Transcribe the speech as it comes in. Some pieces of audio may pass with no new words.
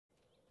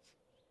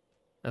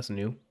That's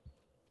new.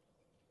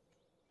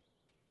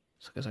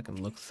 So I guess I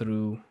can look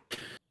through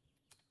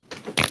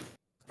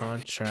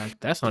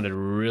contract. That sounded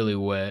really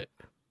wet.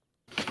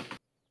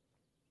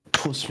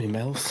 Push me,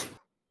 mouth.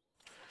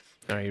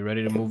 Are you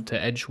ready to move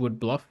to Edgewood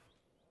Bluff?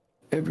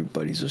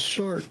 Everybody's a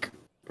shark.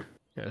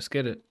 Yeah, let's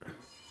get it.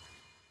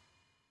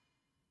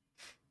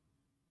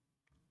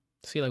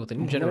 See, like with the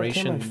new I gotta turn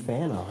generation, my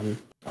fan on.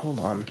 Hold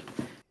on.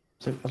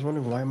 So I was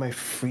wondering why am I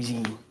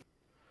freezing?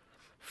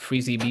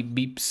 freezy beep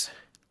beeps.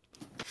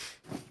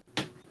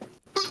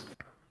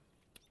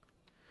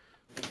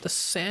 The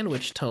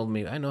sandwich told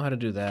me I know how to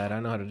do that. I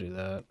know how to do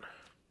that.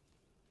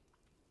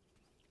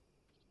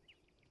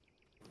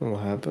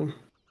 What happened?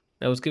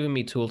 That was giving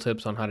me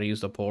tooltips on how to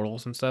use the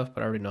portals and stuff,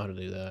 but I already know how to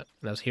do that.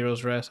 And that's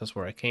Hero's Rest. That's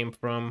where I came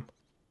from.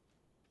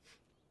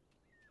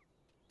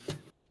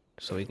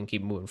 So we can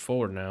keep moving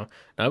forward now.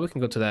 Now we can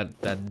go to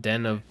that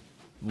den of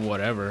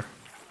whatever.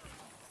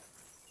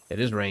 It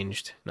is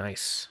ranged.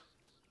 Nice.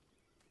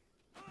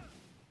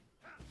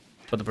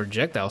 But the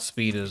projectile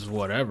speed is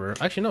whatever.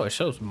 Actually, no, it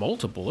shows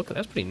multiple. Look,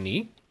 that's pretty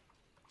neat.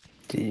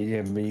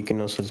 Yeah, but you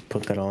can also just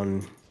put that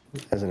on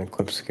as an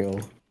equip skill.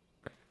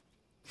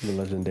 The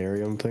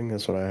Legendarium thing,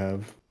 that's what I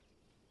have.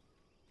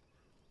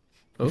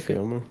 You Okay.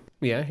 feel me?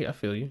 Yeah, I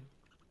feel you.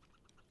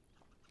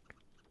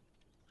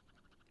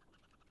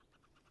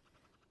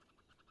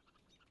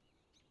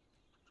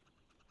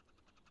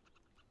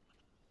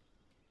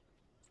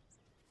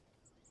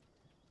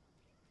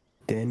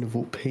 Den of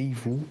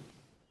Upheaval.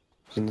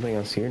 There's nothing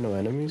else here, no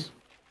enemies?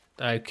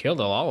 I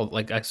killed all of,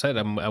 like I said,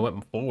 I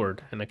went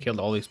forward and I killed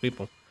all these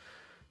people.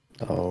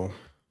 Oh.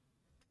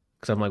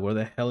 Because I'm like, where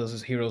the hell is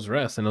this Hero's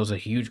Rest? And it was a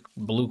huge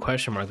blue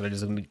question mark that I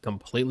just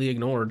completely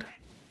ignored.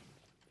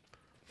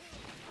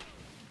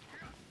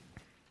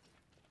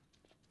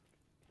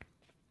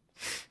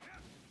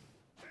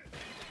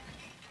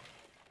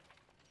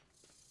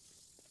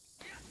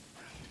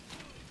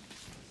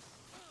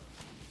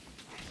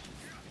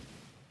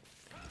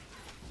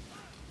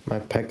 My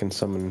pet can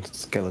summon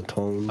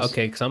skeletons.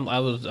 Okay, because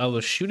I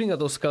was shooting at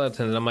those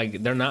skeletons and I'm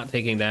like, they're not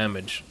taking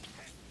damage.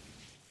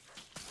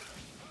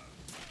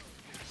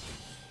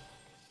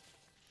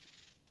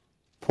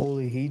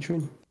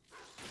 Polyhedron?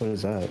 What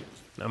is that?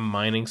 I'm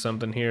mining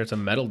something here. It's a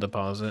metal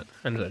deposit.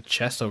 And there's a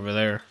chest over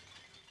there.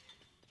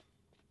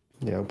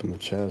 Yeah, open the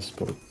chest,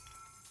 but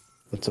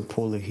what's a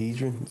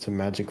polyhedron? It's a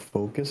magic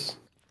focus.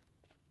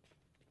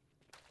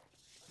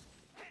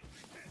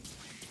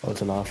 Oh,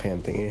 it's an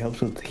offhand thing. It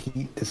helps with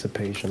heat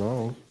dissipation.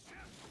 Oh.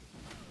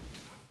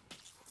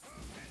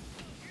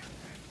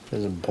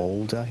 There's a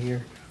boulder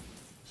here.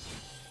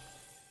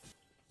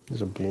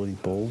 There's a bloody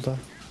boulder.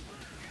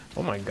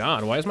 Oh my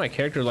god, why is my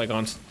character like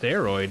on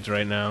steroids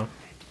right now?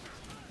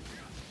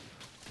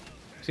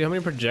 See how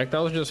many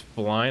projectiles just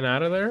flying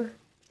out of there?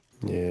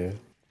 Yeah.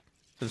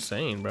 It's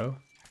insane, bro.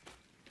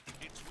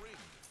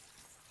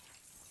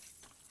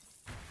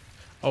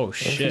 Oh I think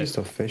shit.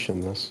 still fish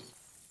in this.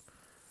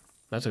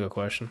 That's a good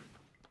question.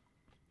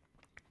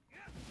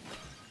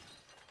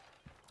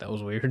 That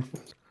was weird.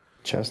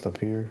 Chest up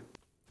here.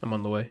 I'm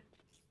on the way.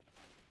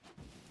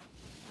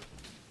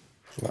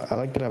 I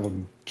like that I have a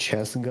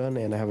chest gun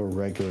and I have a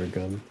regular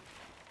gun.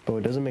 But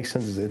what doesn't make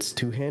sense is it's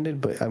two-handed,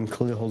 but I'm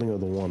clearly holding it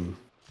with one.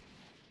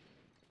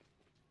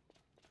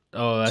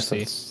 Oh, I So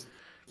see.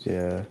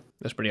 yeah.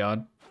 That's pretty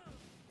odd.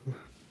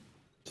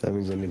 So that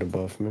means I need to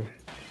buff me.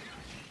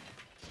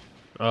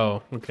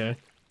 Oh, okay.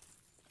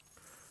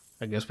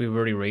 I guess we've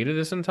already raided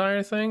this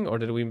entire thing, or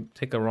did we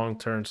take a wrong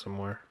turn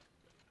somewhere?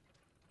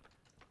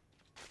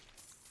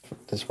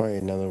 That's probably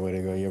another way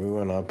to go. Yeah, we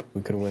went up.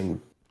 We could have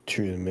went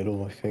through the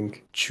middle, I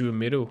think.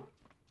 Chumiru.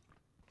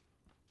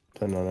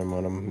 Then no, never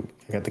mind.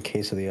 I got the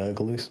case of the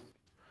uglies.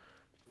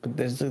 But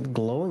there's a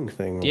glowing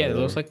thing. Yeah, it over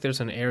looks there. like there's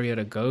an area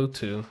to go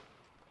to.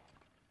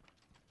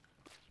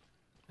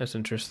 That's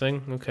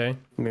interesting. Okay.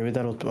 Maybe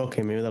that'll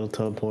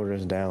teleport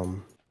us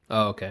down.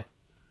 Oh, okay.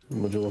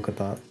 Would you look at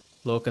that?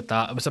 Look at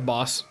that. It's a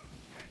boss.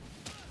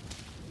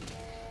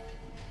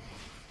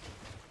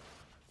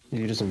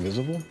 You're just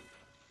invisible?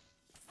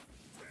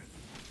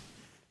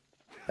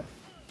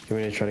 You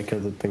want me to try to kill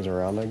the things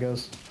around, I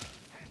guess?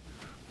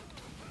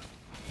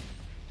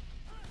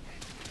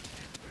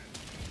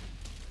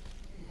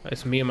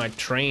 It's me and my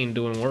train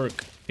doing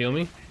work. Feel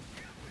me?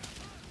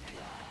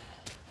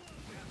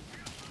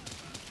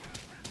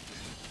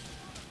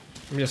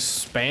 I'm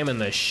just spamming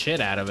the shit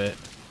out of it.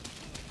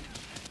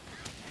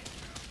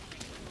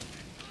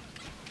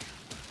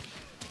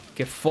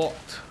 Get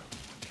fucked.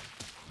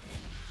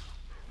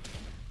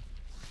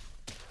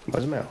 Why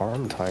is my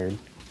arm tired?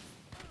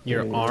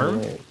 Your Yeah, arm?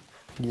 right.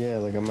 Yeah,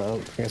 like I'm out.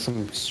 I guess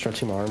I'm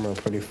stretching my armor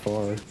pretty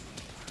far.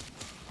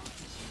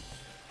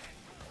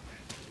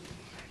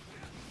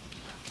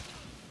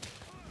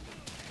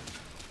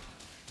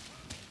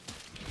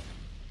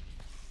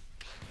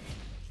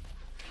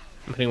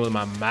 I'm hitting with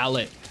my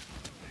mallet.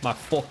 My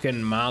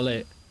fucking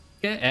mallet.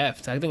 Get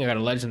effed. I think I got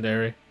a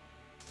legendary.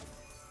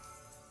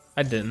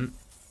 I didn't.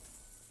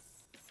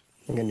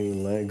 I got new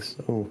legs.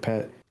 Oh,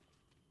 pet.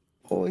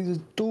 Oh, he's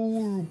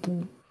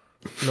adorable.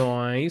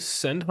 Nice.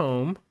 Send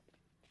home.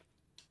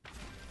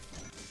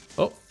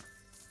 Oh,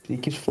 He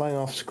keeps flying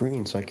off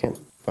screen, so I can't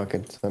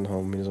fucking send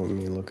home. He doesn't want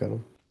me to look at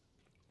him.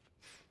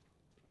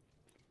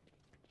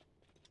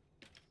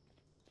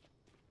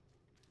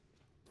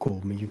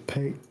 Call me, you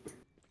pay.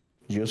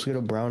 Did you also get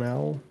a brown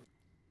owl?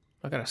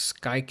 I got a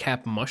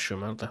skycap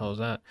mushroom. What the hell is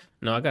that?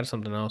 No, I got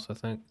something else, I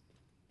think.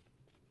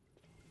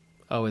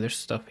 Oh, wait, there's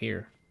stuff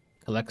here.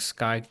 Collect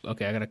sky.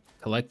 Okay, I gotta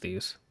collect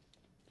these.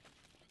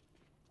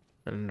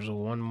 And there's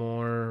one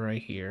more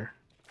right here.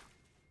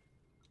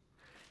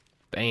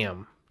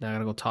 Bam. Now I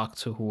gotta go talk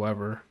to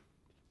whoever.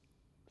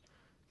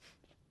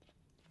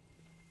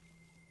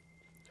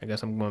 I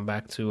guess I'm going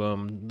back to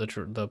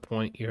the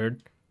point you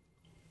heard.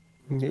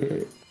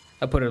 Yeah.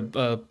 I put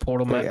a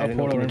portal Wait, a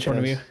portal in front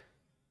of you.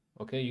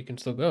 Okay, you can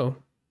still go.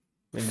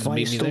 And just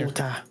meet me there.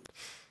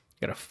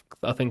 Got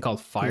a thing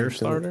called fire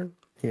starter.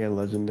 Yeah,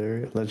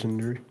 legendary. Good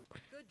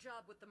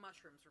job with the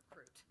mushrooms,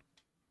 recruit.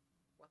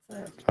 What's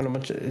that? I don't know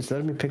much. It's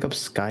letting me pick up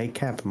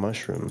skycap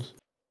mushrooms.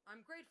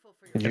 I'm grateful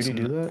for your Did you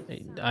do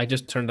that? I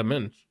just turned them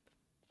in.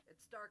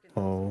 It's dark in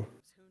Oh.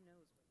 Who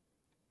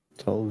knows?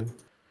 Totally.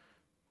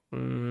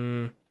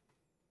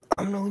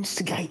 I'm no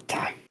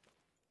instigator.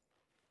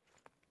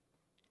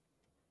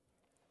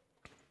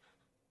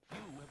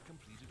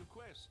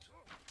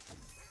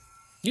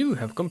 You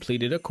have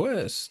completed a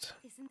quest.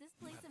 Isn't this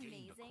place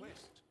amazing?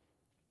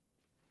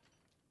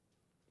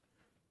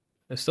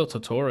 It's still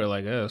tutorial, I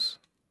guess.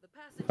 The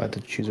passage I have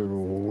to choose a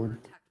reward.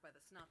 attacked by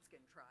the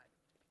Snotskin tribe.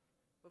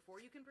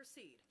 Before you can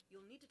proceed,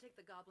 you'll need to take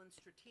the goblin's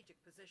strategic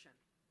position.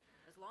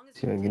 As long as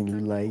See if I can do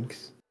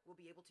legs. we'll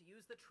be able to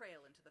use the trail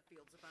into the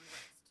fields of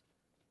unrest.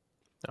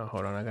 Oh,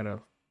 hold on.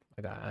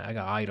 I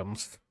got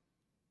items.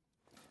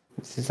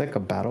 Is this like a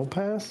battle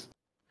pass?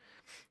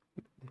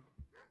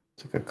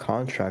 It's like a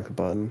contract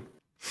button.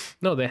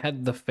 No, they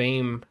had the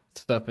fame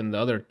stuff in the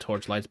other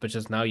Torchlights, but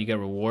just now you get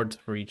rewards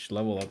for each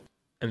level up.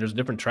 And there's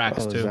different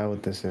tracks, Oh, too. is that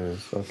what this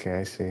is? Okay,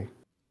 I see.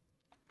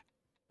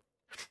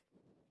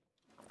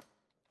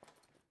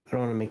 I don't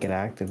want to make it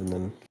active and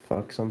then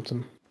fuck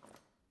something.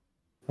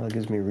 That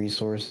gives me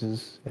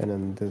resources, and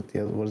then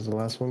the other. What does the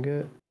last one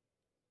get?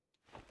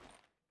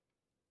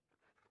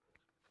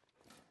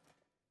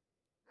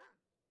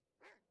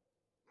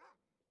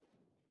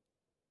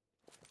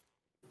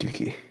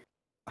 Dookie.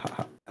 Ha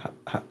ha ha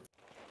ha.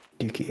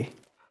 Dookie.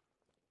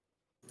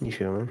 You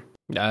feel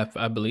me?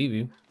 I believe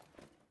you.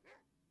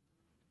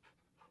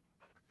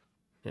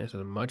 Yeah, this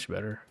is much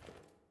better.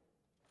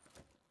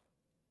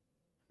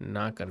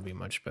 Not gonna be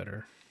much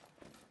better.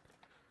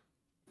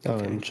 Oh,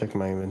 and check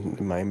my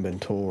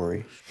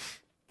inventory.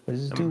 What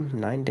does this do?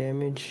 9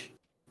 damage.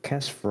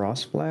 Cast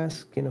Frost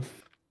Blast. Get a. I'm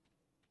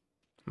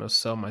gonna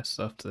sell my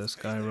stuff to this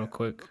guy real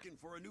quick. Looking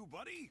for a new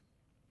buddy?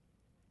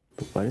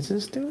 What does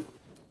this do?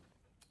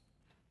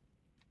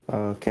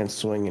 Can't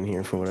swing in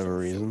here for whatever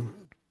reason.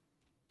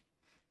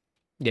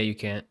 Yeah, you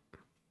can't.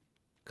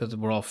 Because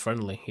we're all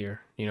friendly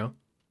here, you know?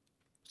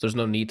 So there's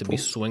no need to be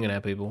swinging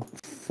at people.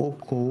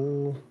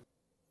 Focal.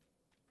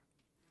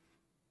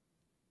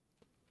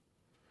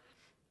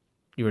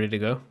 You ready to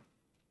go?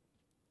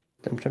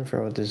 I'm trying to figure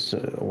out what this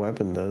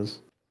weapon does.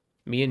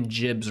 Me and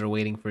Jibs are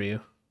waiting for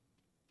you.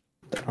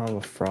 I don't have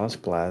a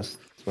Frost Blast.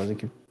 Why does it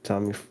keep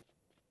telling me?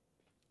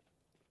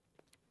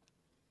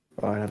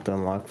 Oh, I'd have to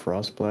unlock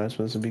Frost Blast,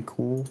 but this would be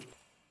cool.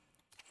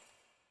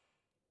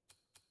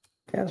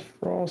 Cast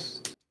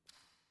Frost.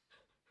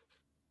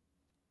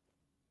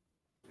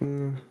 I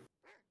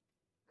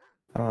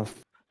don't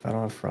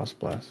have Frost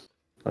Blast.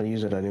 I'll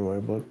use it anyway,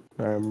 but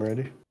I'm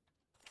ready.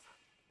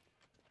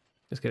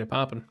 Let's get it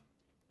popping.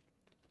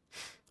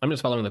 I'm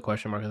just following the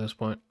question mark at this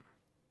point.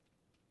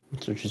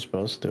 That's what you're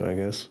supposed to do, I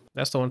guess.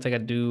 That's the one thing I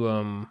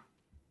do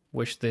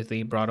wish that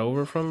they brought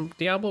over from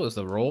Diablo is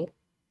the roll.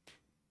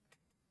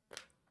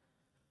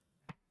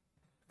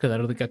 Because I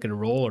don't think I can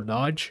roll or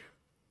dodge.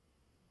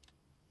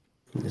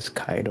 Just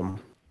kite him.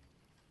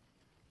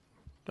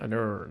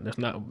 It's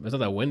not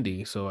that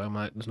windy, so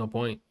there's no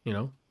point, you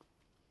know?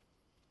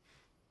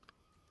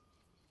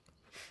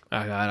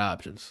 I got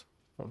options.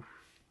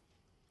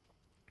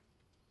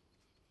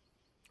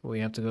 We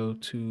have to go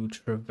to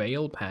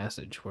Travail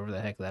Passage, wherever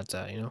the heck that's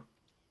at, you know?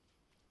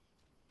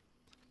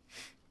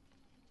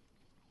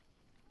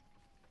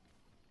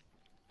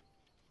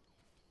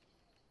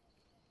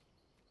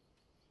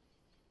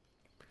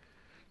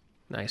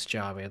 Nice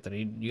job,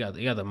 Anthony. You got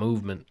the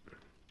movement.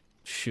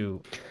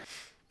 Shoot.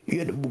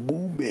 You got the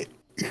movement.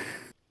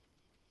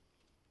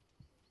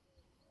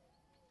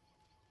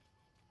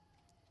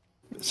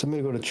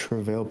 Somebody go to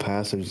Travail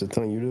Passage. Is that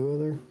something you do over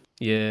there?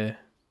 Yeah.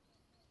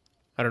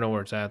 I don't know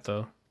where it's at,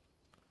 though.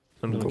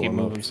 I'm just gonna keep Go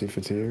on moving. up, see if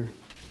it's here.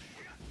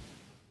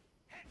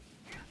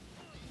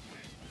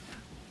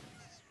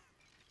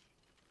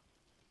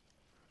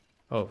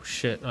 Oh,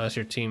 shit. Oh, that's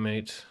your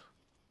teammates.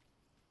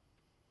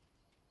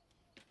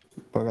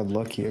 I got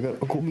lucky. I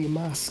got me a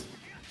mask.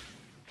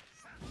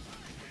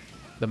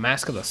 The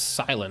Mask of the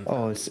Silent.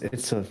 Oh, it's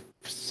a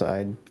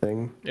side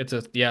thing.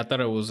 Yeah, I thought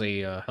it was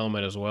a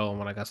helmet as well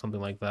when I got something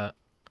like that.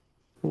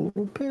 A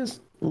little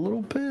pissed. A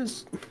little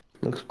pissed.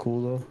 Looks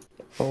cool though.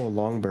 Oh, a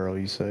long barrel,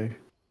 you say?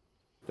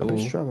 I've been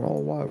Ooh. strong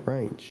all wide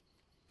range.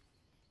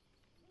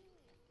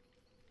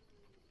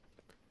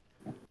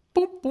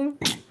 Boom, boom.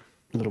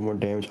 A little more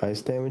damage,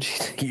 ice damage.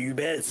 You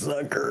bet,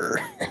 sucker.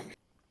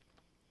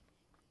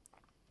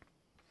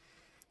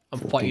 I'm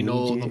fighting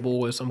all the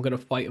boys. I'm gonna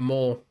fight them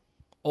all.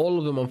 All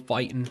of them I'm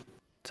fighting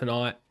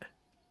tonight.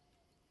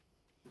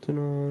 Where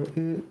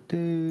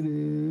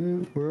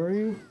are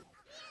you?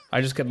 I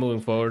just kept moving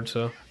forward,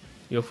 so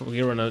you'll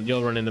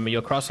run into me.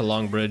 You'll cross a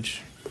long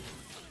bridge.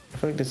 I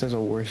feel like this has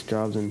a worse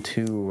job than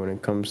 2 when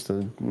it comes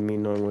to me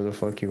knowing where the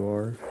fuck you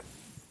are.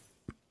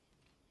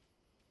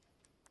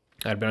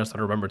 I'd be honest, I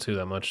don't remember 2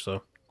 that much,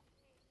 so.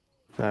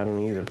 I don't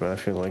either, but I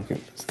feel like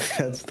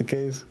that's the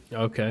case.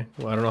 Okay.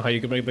 Well, I don't know how you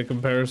could make the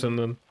comparison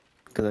then.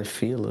 Because I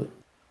feel it.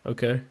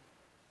 Okay.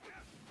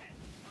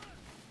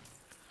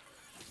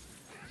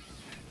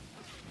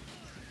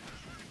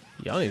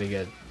 Y'all need to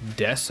get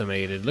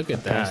decimated. Look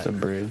at Past that. the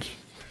bridge.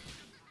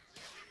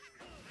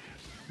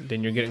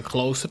 Then you're getting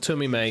closer to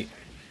me, mate.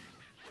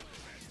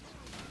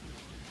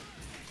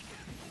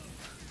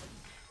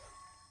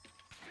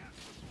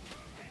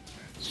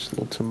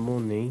 Slow to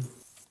money.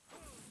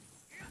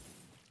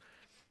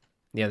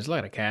 Yeah, there's a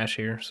lot of cash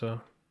here,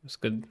 so it's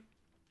good.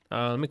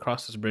 Let me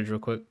cross this bridge real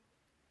quick.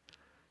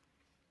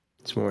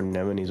 It's more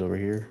anemones over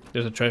here.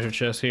 There's a treasure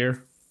chest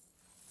here.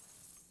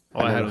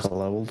 All I had was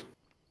leveled.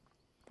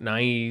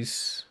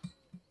 nice.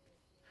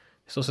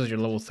 It still says you're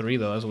level 3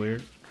 though. That's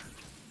weird.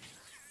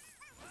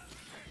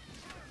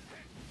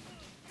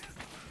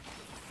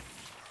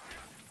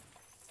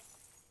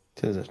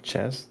 There's a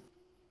chest.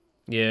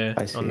 Yeah,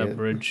 I see on the it.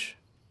 bridge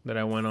that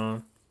I went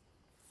on.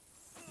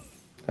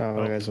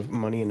 Oh, there's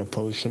money and a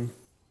potion.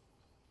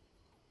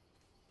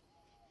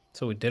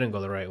 So we didn't go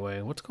the right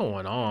way. What's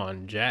going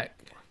on, Jack?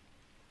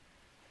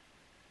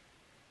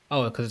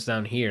 Oh, because it's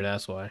down here.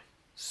 That's why.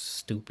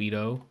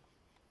 Stupido.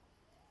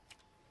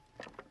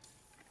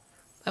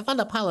 I found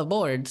a pile of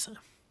boards.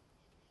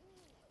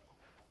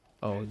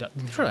 Oh, you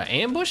trying to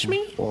ambush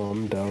me? Oh,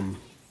 I'm dumb.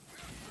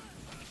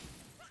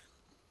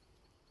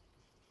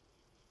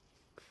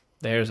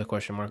 There's a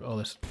question mark. Oh,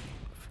 let's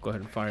go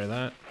ahead and fire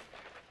that.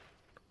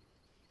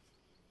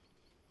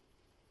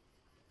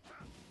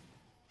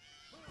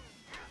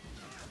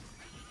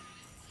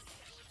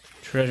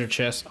 Treasure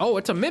chest. Oh,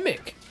 it's a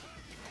mimic.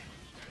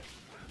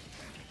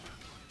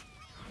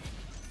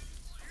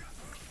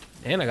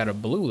 And I got a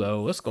blue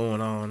though. What's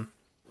going on?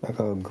 I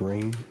got a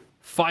green.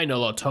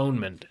 Final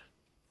atonement.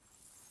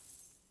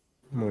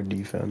 More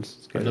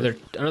defense.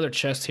 Another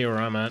chest here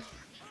where I'm at.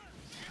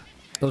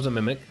 That was a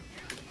mimic.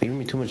 Giving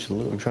me too much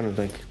loot. I'm trying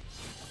to like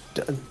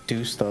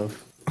do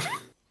stuff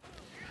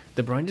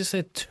Did Brian just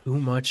say too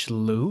much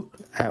loot?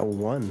 at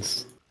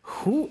once.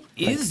 Who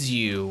is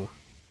you?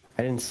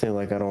 I didn't say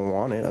like I don't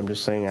want it. I'm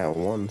just saying at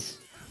once.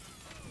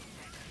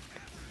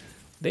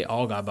 They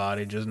all got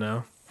bodied just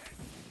now.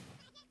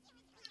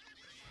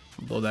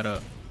 Blow that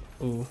up.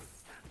 Ooh.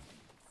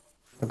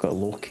 I got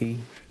low key.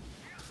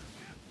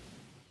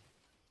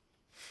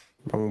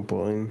 Wrong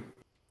button.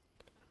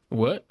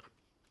 What?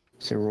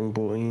 Say wrong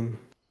button.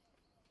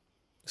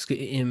 Let's get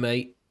in,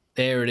 mate.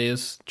 There it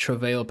is.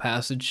 Travail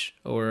passage.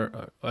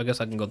 Or I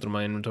guess I can go through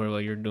my inventory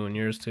while you're doing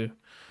yours too.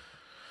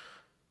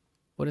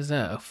 What is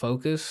that? A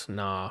focus?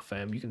 Nah,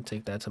 fam. You can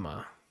take that to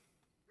my...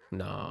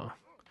 Nah.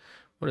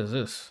 What is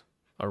this?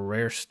 A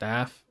rare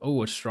staff?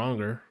 Oh, it's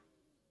stronger.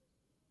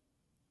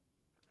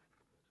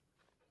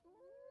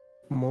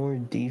 More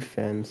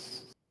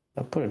defense.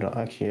 I'll put it on.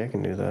 Actually, I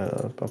can do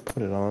that. I'll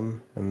put it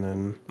on and then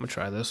I'm gonna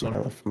try this one.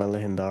 my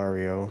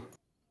legendario.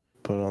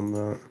 Put on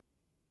that.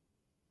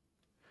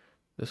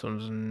 This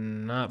one's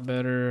not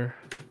better.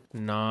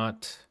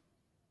 Not.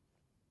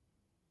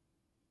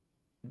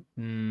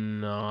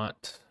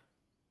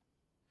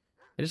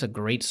 It is a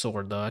great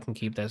sword, though. I can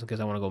keep that in case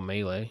I want to go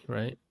melee,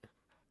 right?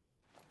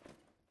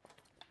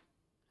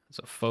 It's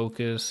a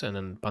focus, and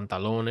then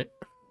pantalone.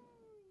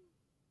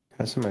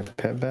 That's my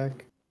pet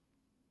back.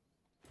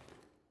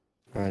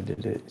 I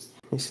did it.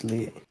 It's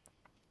lit.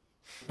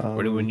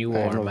 Where do when you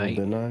I are, leveled, mate?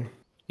 didn't I?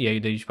 Yeah, you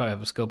did. You should probably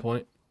have a skill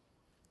point.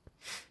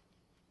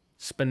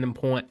 Spending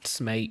points,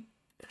 mate.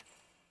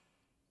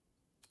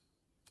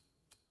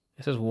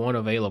 It says 1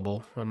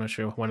 available. I'm not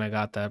sure when I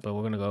got that, but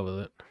we're gonna go with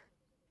it.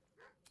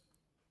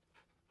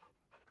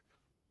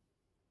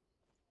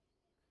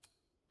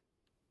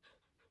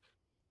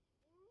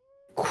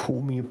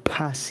 Call me a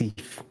passive.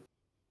 Call me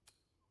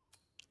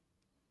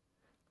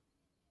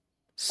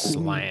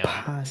Slam.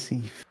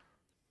 passive.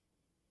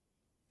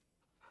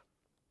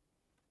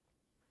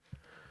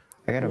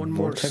 I got a One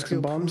more vortex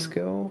skill bomb point.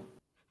 skill.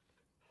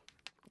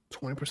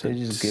 20%. Did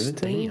you just give it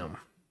to me? Damn.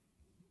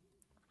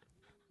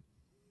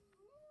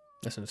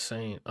 That's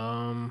insane.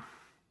 I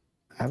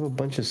have a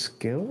bunch of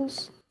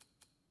skills.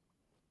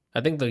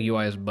 I think the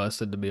UI is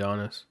busted, to be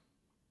honest.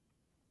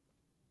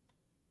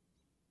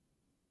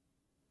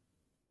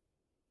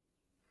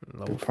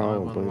 Level 5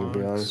 Probably, to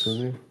be honest with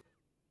unlocks. you.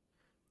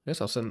 I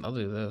guess I'll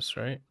do this,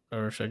 right?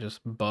 Or should I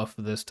just buff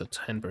this to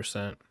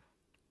 10%?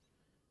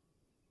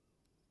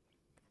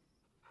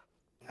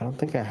 I don't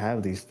think I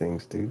have these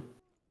things, dude.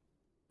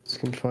 This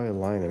can try a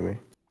line at me.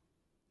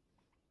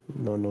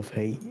 No enough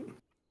hate.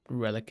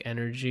 Relic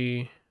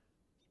energy.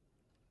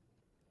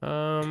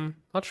 I'll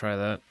try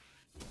that.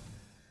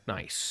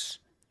 Nice.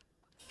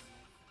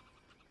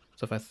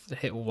 So if I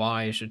hit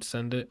Y, I should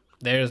send it.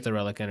 There's the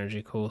relic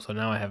energy. Cool. So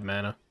now I have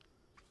mana.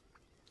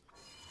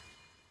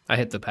 I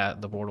hit the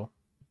portal.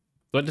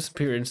 Do I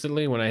disappear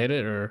instantly when I hit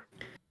it, or?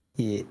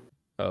 Yeah.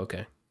 Oh,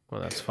 okay.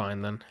 Well, that's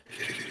fine then.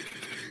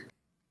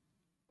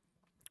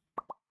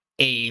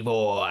 Hey,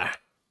 boy.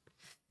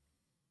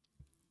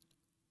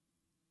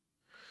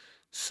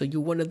 So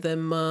you're one of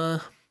them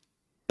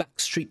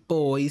Backstreet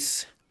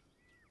Boys.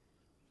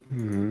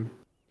 Hmm.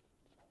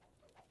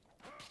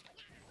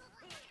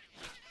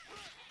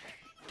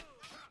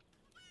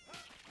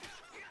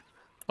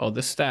 Oh,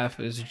 this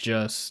staff is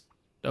just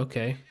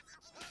okay.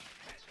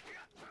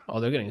 Oh,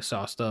 they're getting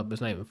sauced up.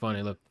 It's not even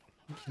funny. Look,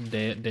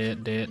 dead.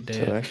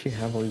 So I actually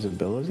have all these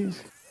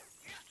abilities?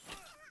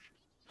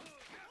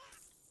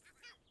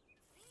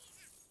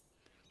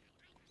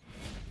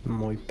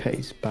 My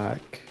pace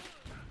back.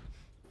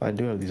 I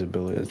do have these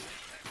abilities.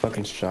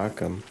 Fucking shock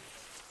them.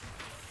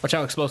 Watch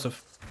out,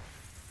 explosive.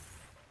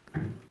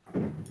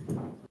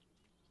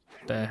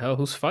 The hell?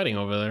 Who's fighting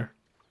over there?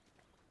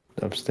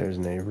 Upstairs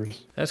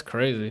neighbors. That's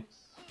crazy.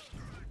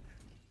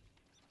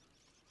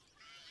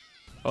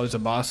 Oh, there's a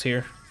boss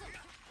here.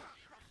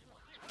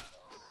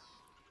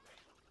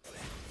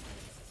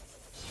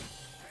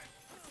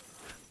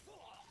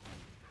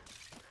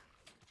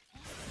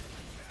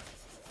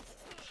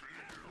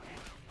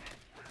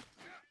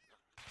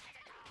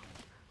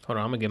 Hold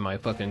on, I'm gonna get my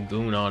fucking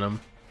goon on him.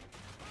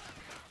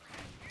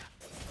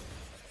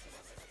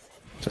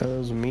 So that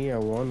was me. I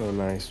won a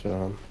nice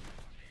job.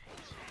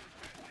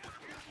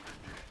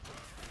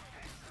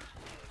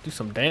 Do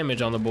some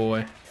damage on the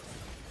boy.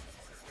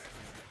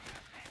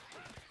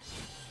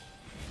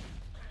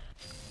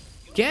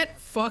 Get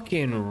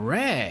fucking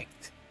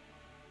wrecked.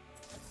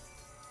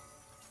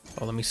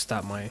 Oh, let me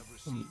stop my...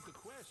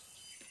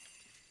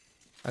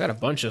 I got a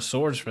bunch of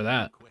swords for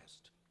that.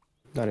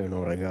 I don't even know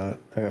what I got.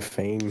 I got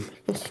fame.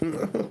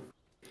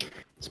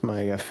 It's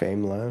my I got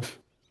fame laugh.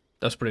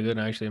 That's pretty good,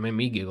 actually. It made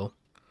me giggle.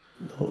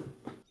 Oh.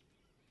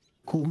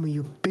 Call me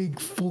a big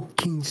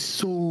fucking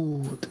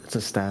sword. It's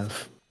a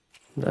staff.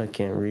 I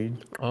can't read.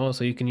 Oh,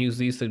 so you can use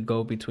these to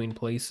go between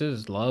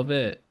places. Love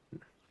it.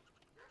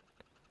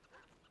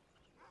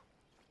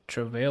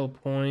 Travail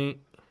point.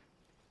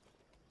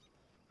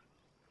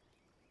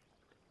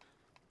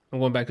 I'm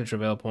going back to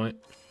Travail point.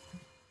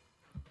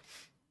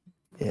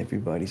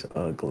 Everybody's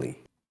ugly.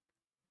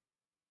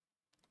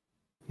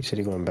 You said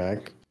you're going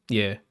back?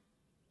 Yeah.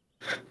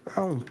 I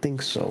don't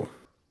think so.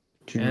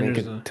 Did you And make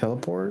there's it a-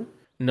 teleport?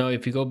 No,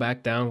 if you go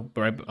back down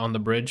right on the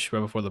bridge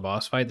right before the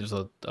boss fight, there's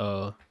a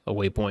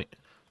waypoint.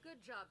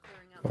 Good job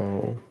clearing out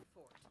Oh. the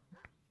fort.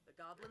 The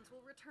goblins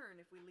will return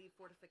if we leave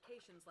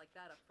fortifications like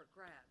that up for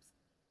grabs.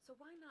 So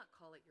why not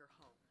call it your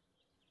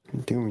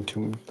home? Do me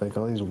too. Like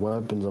all these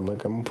weapons, I'm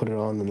like, I'm gonna put it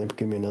on and they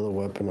give me another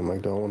weapon. I'm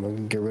like, don't want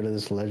to get rid of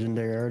this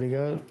legendary I already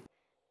got.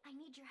 I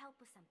need your help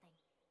with something.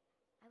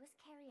 I was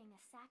carrying a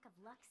sack of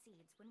luck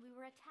seeds when we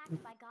were attacked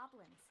by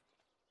goblins.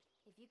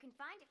 If you can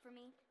find it for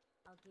me,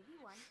 I'll give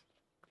you one.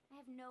 I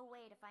have no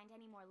way to find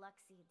any more luck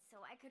seeds, so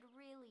I could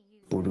really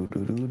use them.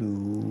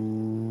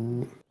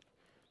 Boo-doo-doo-doo-doo.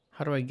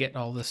 How do I get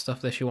all this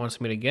stuff that she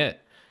wants me to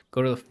get?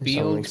 Go to the This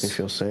song makes me fields.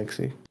 feel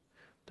sexy.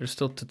 There's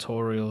still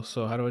tutorials,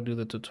 so how do I do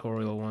the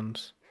tutorial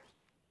ones?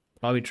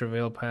 Probably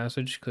Travail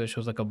Passage, because it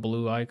shows like a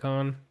blue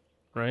icon,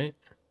 right?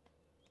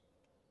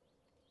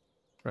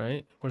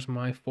 Right? Where's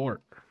my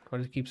fort? Why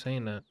does it keep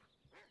saying that?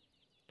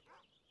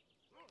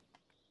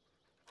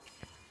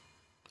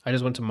 I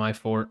just went to my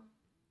fort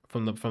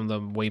from the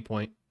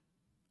waypoint.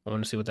 I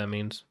want to see what that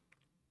means.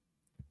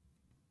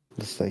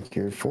 It's like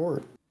your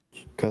fort.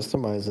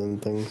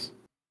 Customizing things.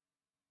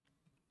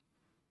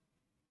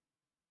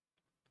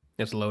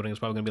 It's loading. It's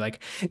probably gonna be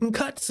like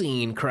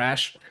cutscene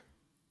crash.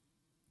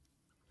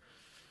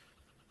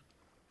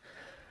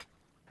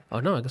 Oh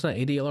no, it's not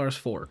ADLR's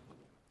fort.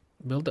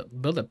 Build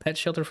a pet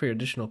shelter for your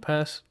additional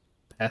pets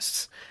to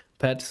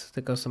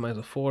customize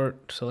a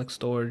fort. Select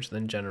storage,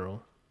 then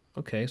general.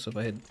 Okay, so if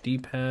I hit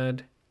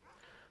D-pad,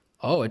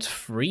 oh, it's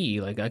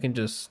free. Like I can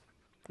just,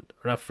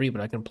 not free,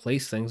 but I can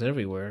place things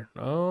everywhere.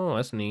 Oh,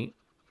 that's neat.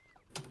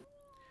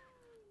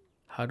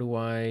 How do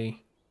I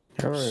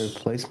I already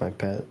replaced my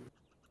pet.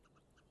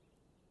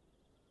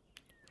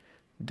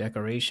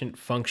 decoration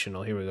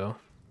functional? Here we go.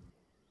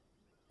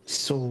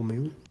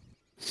 Sawmill.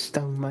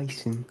 Stone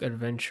mason.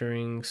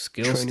 Adventuring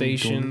skill Training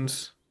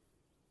stations.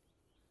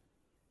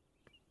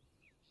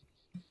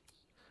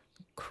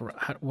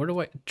 Where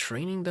do I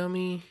training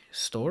dummy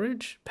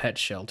storage pet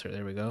shelter?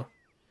 There we go.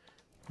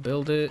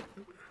 Build it.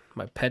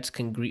 My pets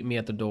can greet me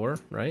at the door,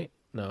 right?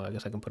 No, I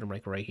guess I can put them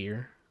like right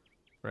here,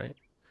 right?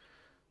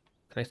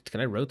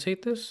 Can I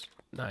rotate this?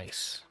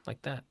 Nice,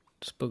 like that.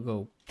 Just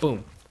go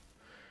boom.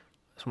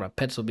 That's where my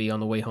pets will be on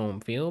the way home.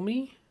 Feel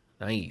me?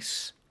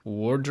 Nice.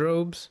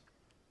 Wardrobes.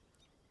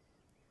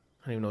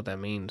 I don't even know what that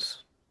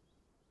means.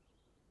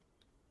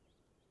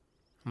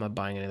 I'm not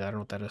buying any of that. I don't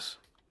know what that is.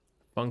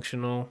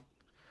 Functional.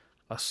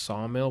 A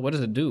sawmill. What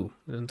does it do?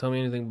 It doesn't tell me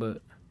anything,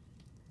 but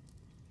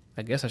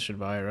I guess I should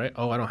buy it, right?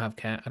 Oh, I don't have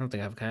cash. I don't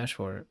think I have cash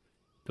for it.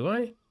 Do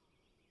I?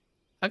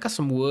 I got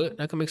some wood.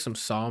 I can make some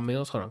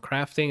sawmills. Hold on.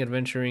 Crafting,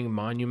 adventuring,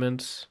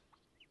 monuments.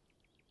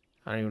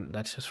 I don't even,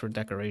 that's just for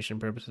decoration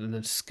purposes. And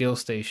then skill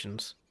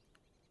stations.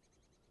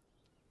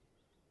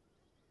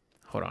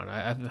 Hold on.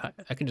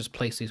 I can just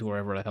place these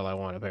wherever the hell I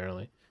want,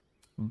 apparently.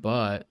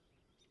 But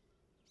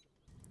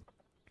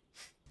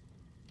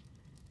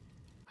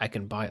I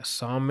can buy a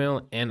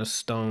sawmill and a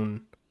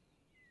stone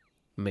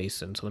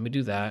mason. So let me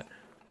do that.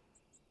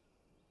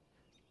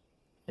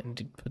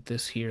 And put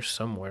this here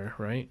somewhere,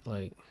 right?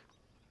 Like,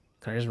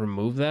 can I just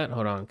remove that?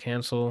 Hold on.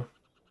 Cancel.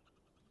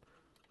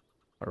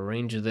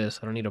 Arrange this.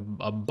 I don't need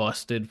a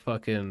busted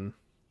fucking...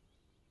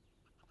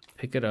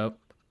 Pick it up.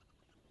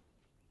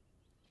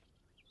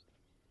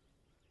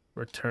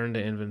 Return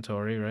to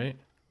inventory, right?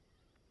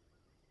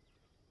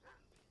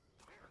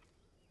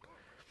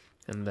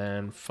 And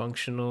then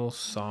functional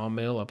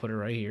sawmill. I'll put it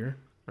right here,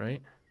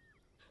 right?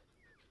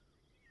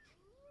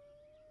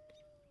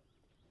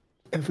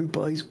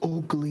 Everybody's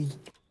ugly.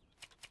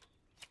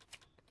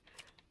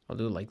 I'll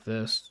do it like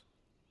this.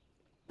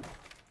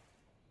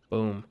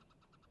 Boom.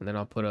 And then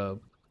I'll put a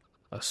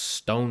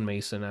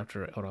stonemason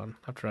after, hold on,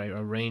 after I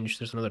arrange.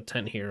 There's another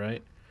tent here,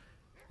 right?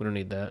 We don't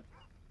need that.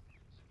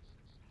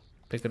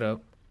 Pick it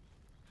up.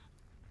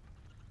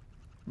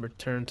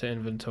 Return to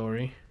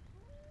inventory.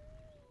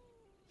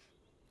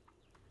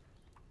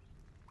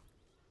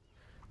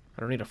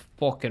 I don't need a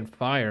fucking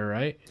fire,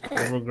 right?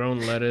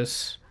 Overgrown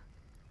lettuce.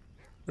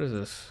 What is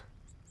this?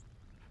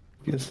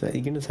 You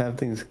can just have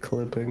things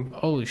clipping.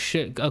 Holy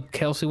shit.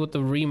 Kelsey with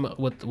the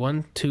with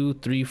 1, 2,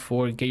 3,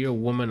 4. Get your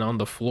woman on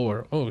the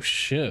floor. Oh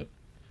shit.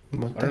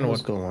 What the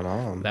hell's going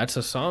on? That's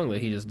a song that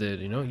he just did,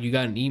 you know? You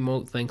got an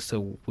emote thanks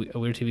to a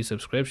Weird TV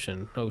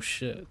subscription. Oh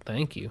shit.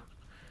 Thank you.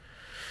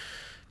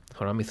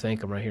 Hold on, let me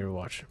thank him right here.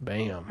 Watch.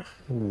 Bam.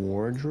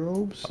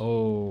 Wardrobes?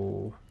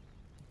 Oh.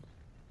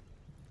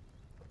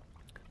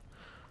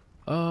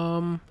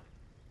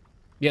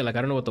 Yeah, like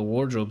I don't know what the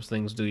wardrobes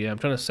things do. Yeah, I'm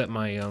trying to set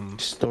my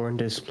Store and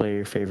display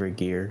your favorite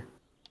gear.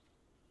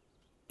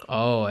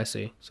 Oh, I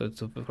see. So it's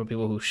for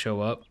people who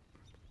show up.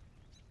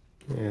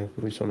 Yeah,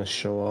 we just want to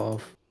show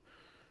off.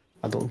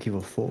 I don't give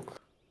a fuck.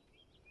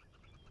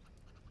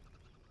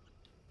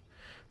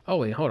 Oh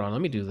wait, hold on. Let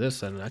me do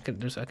this then. I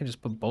can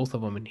just put both of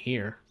them in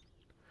here.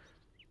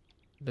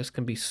 This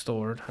can be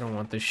stored. I don't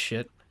want this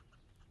shit.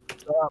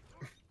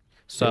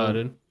 Saw,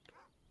 dude.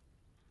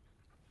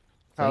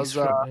 How's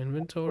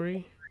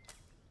inventory?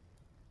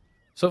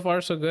 So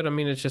far, so good. I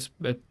mean,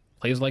 it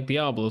plays like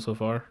Diablo so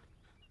far.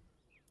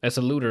 As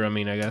a looter, I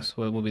mean, I guess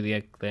what will be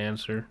the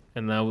answer.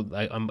 And now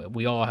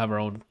we all have our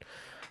own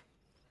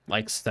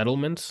like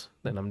settlements.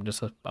 Then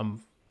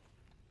I'm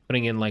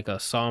putting in like a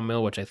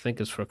sawmill, which I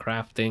think is for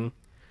crafting.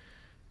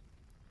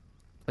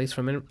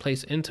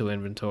 Place into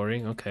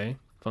inventory. Okay,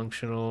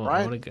 functional.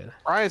 I want to get.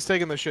 Ryan's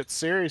taking this shit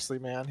seriously,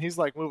 man. He's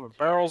like moving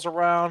barrels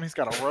around. He's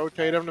got to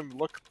rotate them to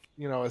look,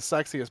 you know, as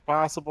sexy as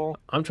possible.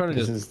 I'm trying to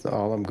This is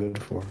all I'm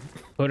good for.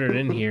 Put it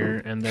in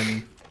here, and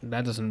then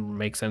that doesn't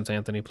make sense,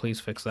 Anthony. Please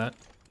fix that.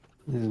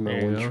 This is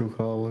my one true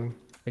calling.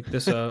 Pick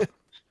this up.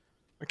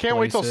 I can't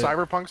wait till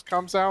Cyberpunk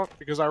comes out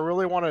because I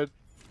really want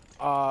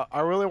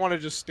to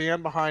just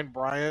stand behind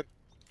Bryant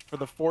for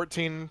the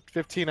 14,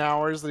 15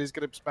 hours that he's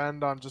gonna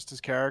spend on just his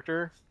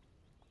character.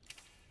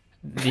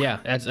 Yeah,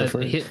 that's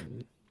what he's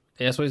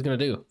gonna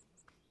do.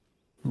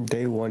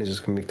 Day one is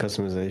just gonna be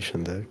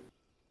customization day.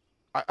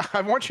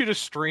 I want you to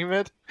stream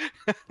it,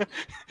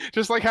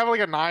 just like have like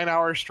a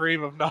 9-hour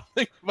stream of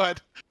nothing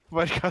but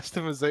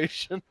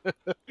customization.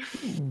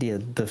 Yeah,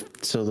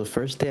 so the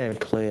first day I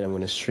play it, I'm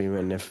gonna stream it,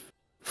 and if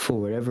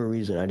for whatever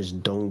reason I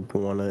just don't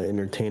want to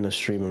entertain a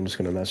stream, I'm just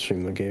gonna not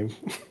stream the game.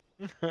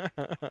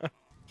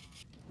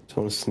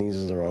 Someone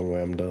sneezes the wrong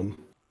way, I'm done.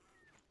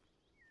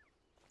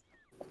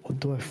 What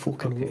do I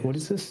fucking... Okay. What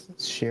is this?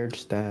 Shared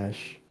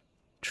stash.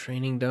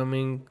 Training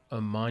dumbing, a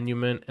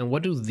monument. And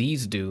what do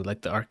these do?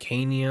 Like the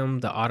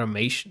Arcanium, the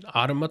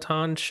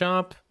automaton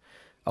shop,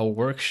 a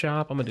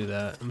workshop. I'm gonna do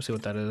that. Let me see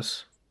what that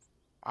is.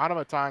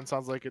 Automaton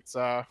sounds like it's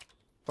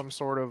some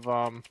sort of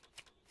what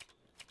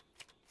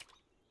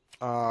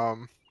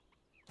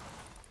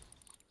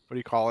do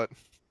you call it?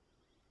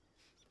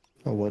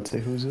 Oh, what's it?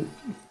 Who's it?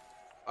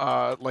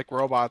 Like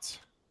robots.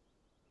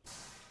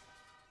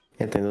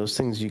 Yeah, those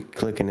things you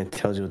click and it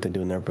tells you what they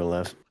do in the upper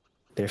left.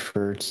 They're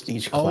for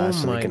each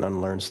class so they can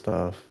unlearn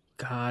stuff.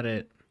 Got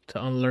it.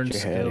 To unlearn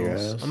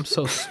skills. I'm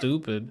so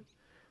stupid.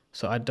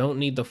 So I don't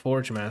need the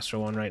Forge Master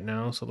one right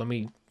now. So let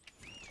me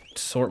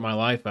sort my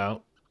life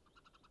out.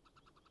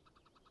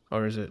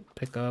 Or is it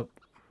pick up?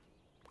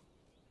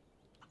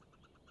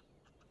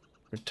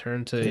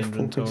 Return to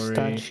inventory.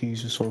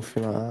 Statues or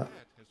something like that.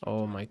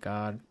 Oh my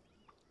god.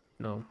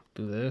 No,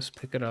 do this.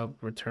 Pick it up.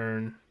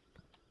 Return.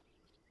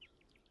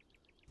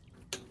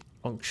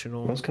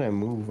 Functional. What else can I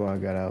move while I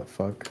got out?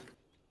 Fuck.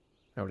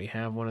 I already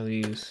have one of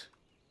these.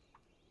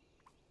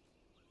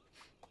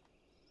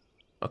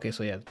 Okay,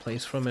 so yeah,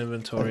 place from I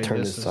inventory.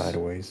 turned it This is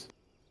sideways.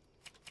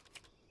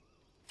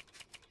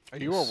 Are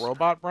you a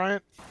robot,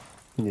 Bryant?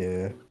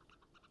 Yeah.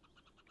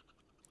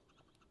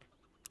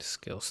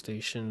 skill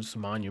stations,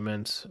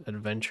 monuments,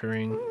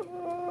 adventuring.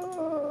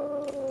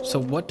 So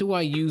what do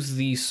I use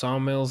the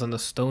sawmills and the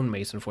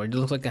stonemason for? It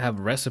looks like I have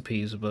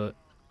recipes, but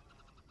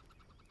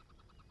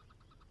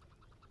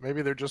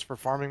Maybe they're just for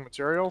farming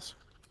materials.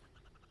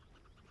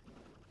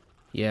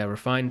 yeah,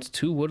 refined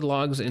 2 wood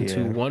logs into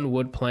Yeah. 1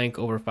 wood plank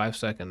over 5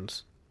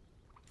 seconds.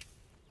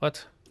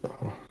 What?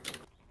 Oh.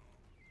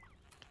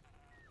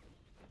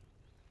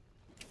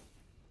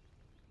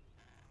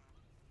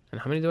 And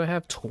how many do I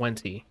have?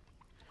 20.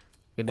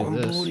 I can do I'm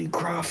this. bloody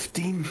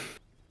crafting.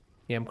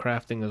 Yeah, I'm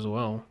crafting as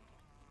well.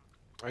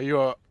 Are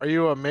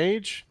you a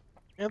mage,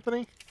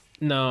 Anthony?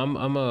 No,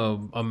 I'm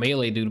a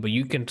melee dude, but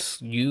you can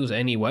use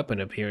any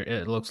weapon up here.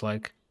 It looks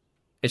like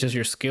it's just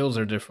your skills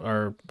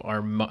are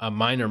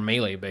mine are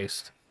melee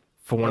based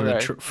for one Okay,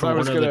 of so the I one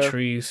was of the gonna-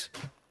 trees.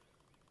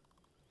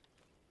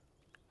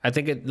 I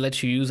think it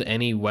lets you use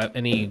any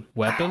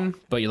weapon,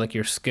 but like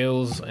your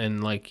skills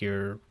and like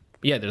your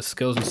the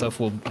skills and stuff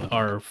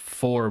are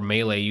for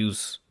melee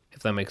use, if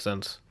that makes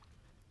sense.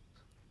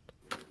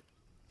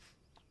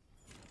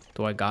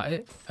 Do I got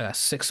it? I got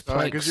 6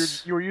 planks.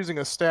 Because you were using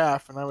a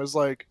staff, and I was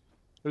like,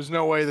 "There's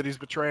no way that he's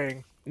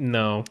betraying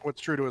No, what's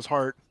true to his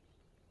heart."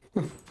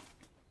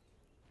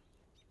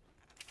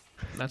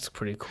 that's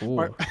pretty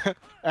cool.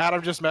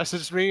 Adam just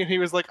messaged me, and he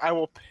was like, "I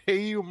will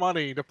pay you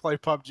money to play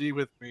PUBG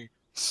with me.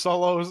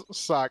 Solos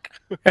suck."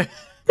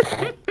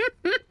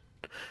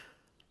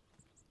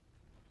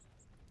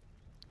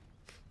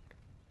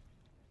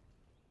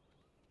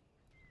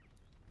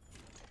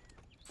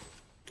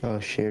 Oh,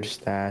 shared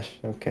stash.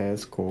 Okay,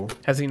 that's cool.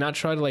 Has he not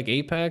tried like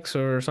Apex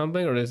or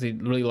something, or does he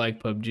really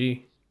like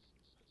PUBG?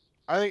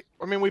 I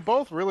mean, we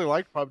both really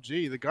like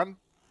PUBG.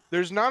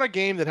 There's not a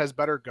game that has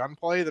better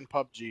gunplay than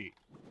PUBG.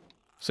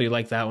 So you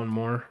like that one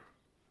more?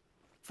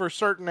 For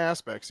certain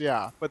aspects,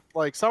 yeah. But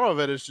like some of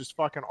it is just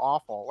fucking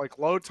awful. Like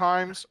load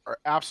times are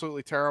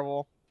absolutely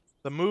terrible.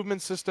 The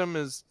movement system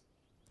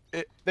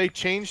they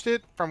changed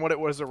it from what it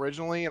was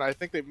originally, and I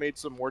think they've made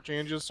some more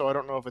changes, so I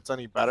don't know if it's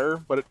any better.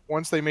 But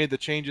once they made the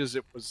changes,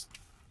 it was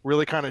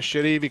really kind of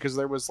shitty because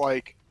there was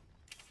like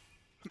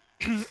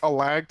a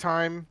lag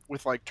time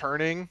with like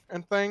turning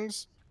and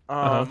things.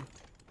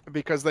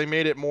 Because they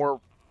made it more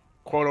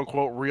quote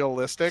unquote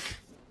realistic.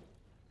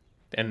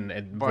 And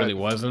it really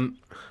wasn't.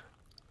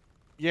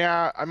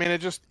 Yeah, I mean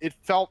it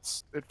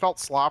felt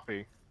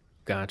sloppy.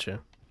 Gotcha.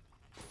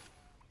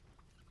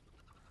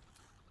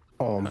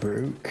 Oh,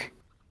 Brooke.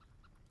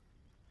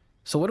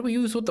 So what do we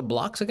use with the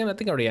blocks again? I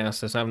think I already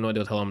asked this. I have no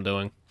idea what the hell I'm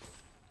doing.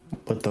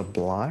 With the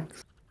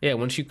blocks? Yeah,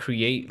 once you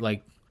create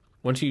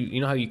once you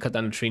know how you cut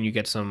down a tree and you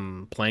get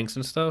some planks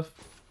and stuff.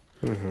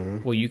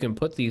 Mm-hmm. Well, you can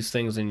put these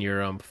things in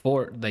your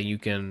fort that you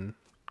can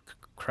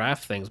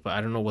craft things, but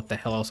I don't know what the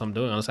hell else I'm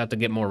doing. I'll just have to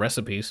get more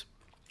recipes.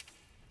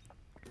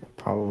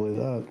 Probably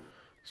that.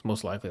 It's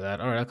most likely that.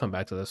 All right, I'll come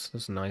back to this.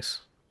 This is nice.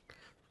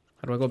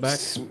 How do I go back?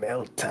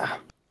 Smelter.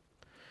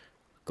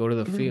 Go to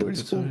the field.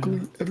 Everybody's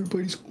ugly.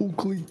 Everybody's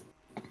ugly.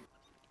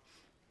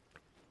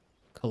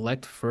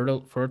 Collect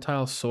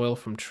fertile soil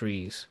from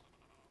trees.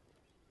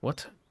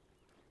 What?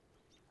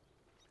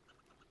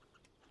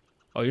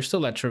 Oh, you're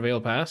still at Travail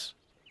Pass?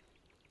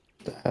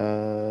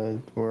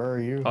 Where are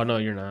you? Oh, no,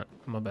 you're not.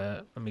 My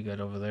bad. Let me get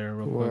over there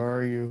real quick. Where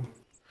are you?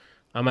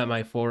 I'm at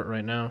my fort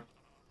right now.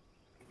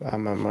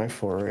 I'm at my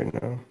fort right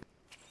now.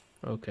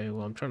 Okay,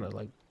 well, I'm trying to,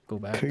 like, go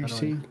back. How do I-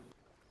 Casey?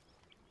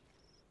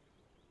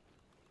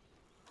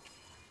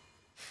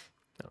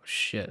 Oh,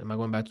 shit. Am I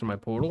going back to my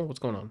portal? What's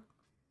going on?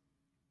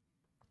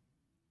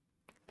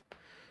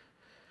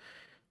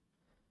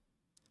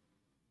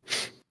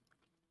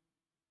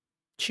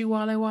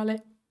 Chi-wale wale.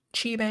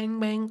 Chi-bang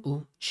bang.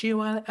 Ooh.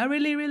 Chi-wale. I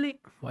really.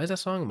 Why is that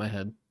song in my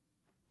head?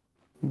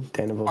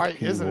 Den of Why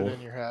Upheaval. isn't it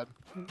in your head?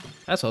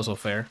 That's also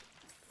fair.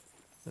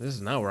 This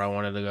is not where I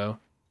wanted to go.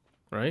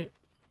 Right?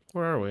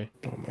 Where are we?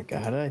 Oh my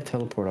god, how did I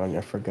teleport on you?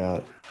 I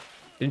forgot.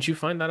 Didn't you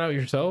find that out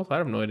yourself? I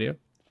have no idea.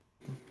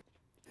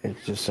 It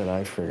just said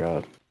I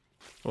forgot.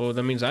 Oh,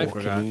 that means I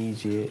forgot.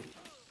 Immediate.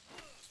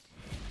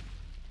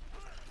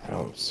 I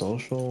don't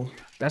social.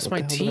 That's What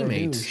my the hell did I do?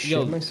 teammates. Shit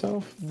Yo,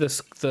 myself?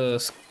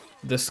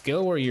 the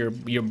skill where your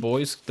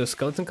boys the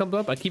skeleton comes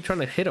up, I keep trying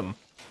to hit him.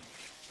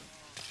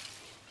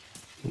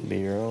 Be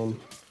your own.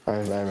 I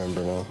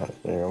remember now.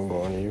 There, I'm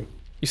going to you.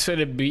 You said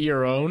it be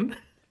your own.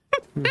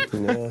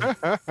 Yeah.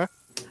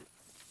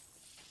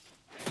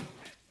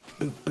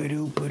 What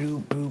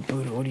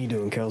are you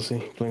doing, Kelsey?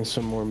 Playing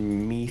some more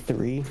Me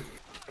 3?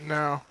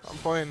 No, I'm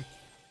playing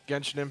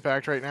Genshin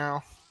Impact right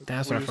now.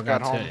 That's We what I just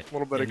forgot got home to a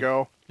little bit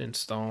ago.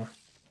 install.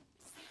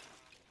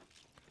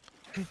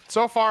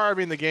 So far, I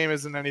mean, the game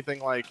isn't anything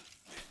like,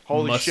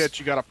 holy shit,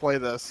 you gotta play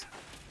this.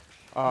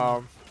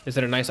 Is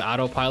it a nice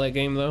autopilot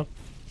game though?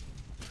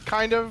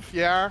 Kind of,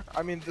 yeah.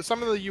 I mean,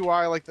 some of the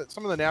UI, like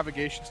some of the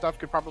navigation stuff,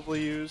 could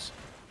probably use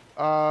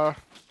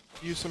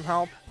some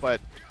help.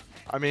 But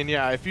I mean,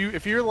 yeah, if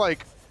you're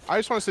like, I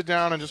just want to sit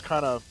down and just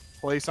kind of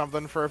play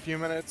something for a few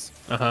minutes,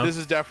 Uh-huh. this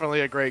is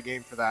definitely a great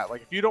game for that.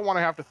 Like, if you don't want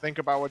to have to think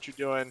about what you're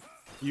doing,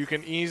 you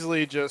can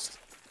easily just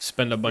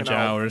Spend a bunch of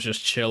hours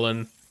just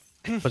chilling.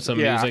 Put some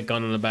Yeah. music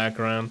on in the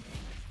background.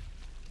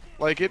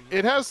 like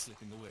it has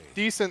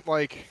decent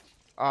like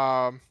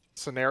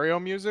scenario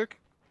music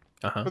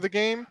Uh-huh. for the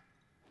game,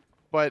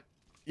 but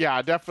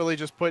yeah, definitely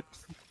just put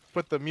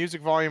the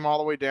music volume all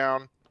the way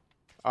down.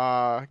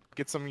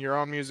 Get some of your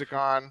own music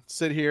on.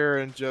 Sit here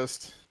and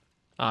just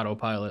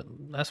Autopilot.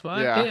 That's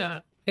why. Yeah. Yeah.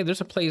 Hey,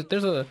 there's a place.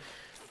 There's a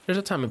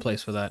time and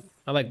place for that.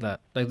 I like that.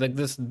 Like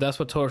this. That's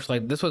what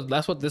Torchlight.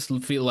 That's what this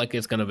feel like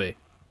it's gonna be.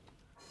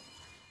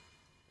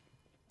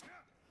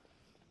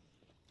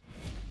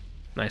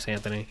 Nice,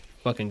 Anthony.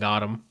 Fucking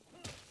got him.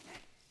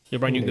 Yeah,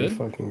 Brian, you Yeah, good?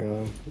 Fucking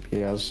go.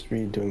 Yeah, I was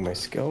redoing my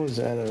skills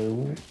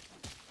and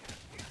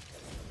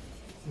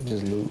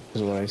just loot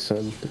is what I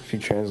said. If you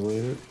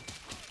translate it.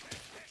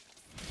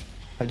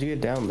 How'd you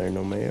get down there,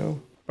 no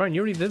mayo? Brian,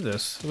 you already did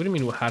this. What do you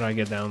mean? How do I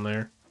get down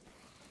there?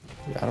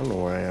 I don't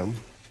know where I am.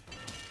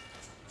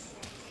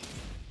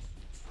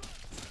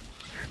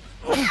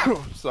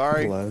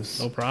 sorry, Bless.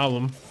 No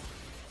problem.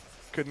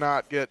 could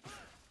not get.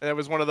 It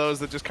was one of those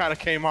that just kind of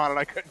came on and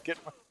I couldn't get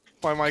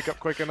my mic up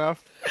quick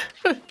enough.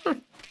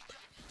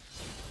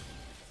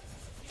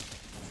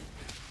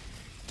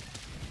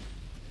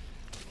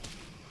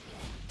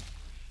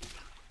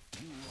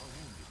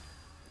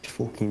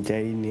 Fucking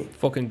dating it.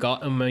 Fucking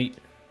got him, mate.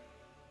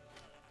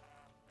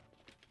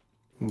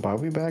 Why are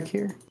we back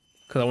here?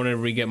 Cause I wanted to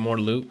re-get more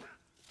loot.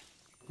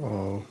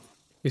 Oh.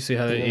 You see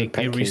how Yeah, it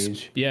pet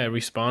cage. yeah, it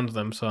respawns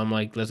them. So I'm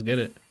like, let's get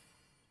it.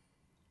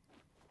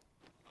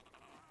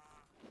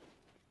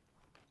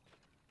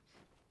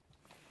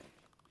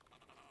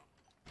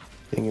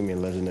 They didn't give me a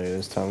legendary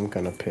this time. I'm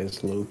kind of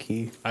pissed, low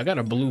key. I got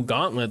a blue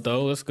gauntlet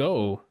though. Let's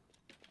go.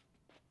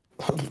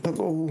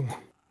 Oh.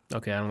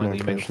 Okay, I don't I'm like that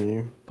you make impressing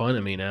you. fun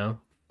of me now.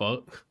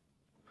 Fuck.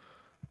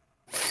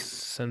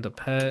 Send a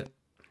pet.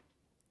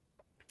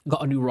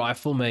 Got a new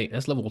rifle, mate.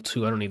 That's level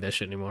 2. I don't need that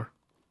shit anymore.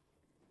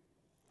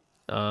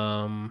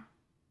 No,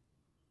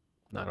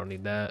 I don't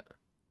need that.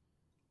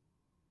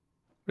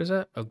 What is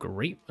that? A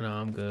grape? No,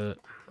 I'm good.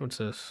 What's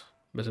this?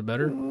 Is it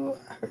better? Ooh,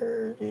 I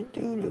heard you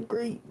do the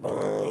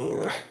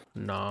grapevine.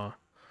 Nah.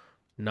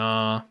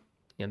 Nah.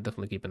 Yeah, I'm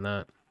definitely keeping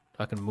that.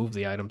 I can move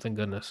the item, thank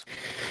goodness.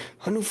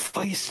 A new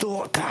fire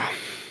stalker.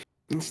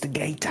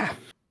 Instigator.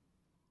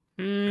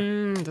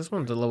 This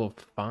one's a level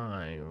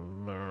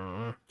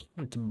 5.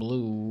 It's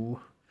blue.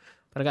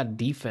 But I got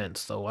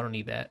defense, though. I don't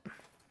need that.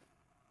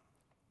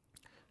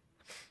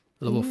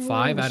 Level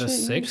 5 out of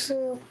 6?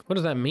 What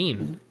does that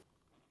mean?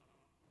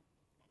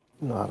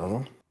 No, I don't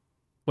know.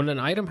 When an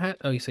item has...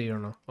 Oh, you say you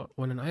don't know.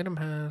 When an item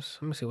has...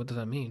 Let me see. What does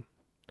that mean?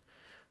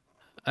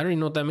 I don't even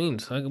know what that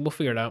means. We'll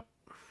figure it out.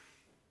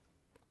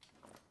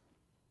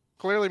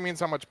 Clearly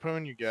means how much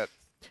poon you get.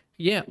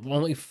 Yeah,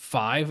 only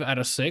 5 out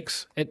of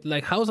 6. It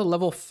like how's a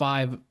level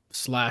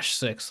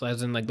 5/6?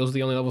 As in, like, those are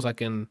the only levels I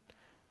can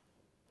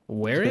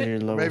wear You're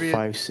it? level Maybe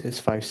 5. It's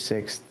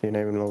 5/6. You're not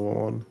even level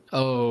 1.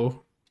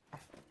 Oh.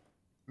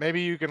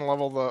 Maybe you can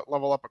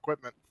level up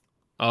equipment.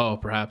 Oh,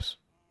 perhaps.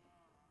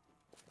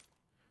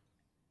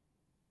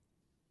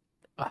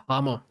 A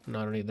hammer. No,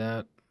 I don't need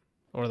that.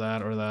 Or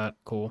that, or that.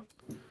 Cool.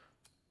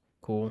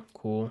 Cool,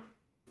 cool.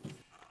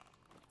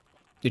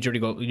 Did you already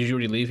go? Did you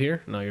already leave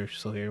here? No, you're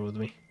still here with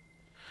me.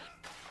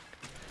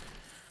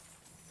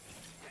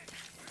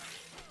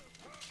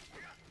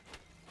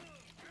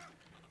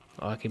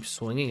 Oh, I keep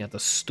swinging at the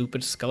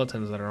stupid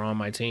skeletons that are on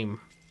my team.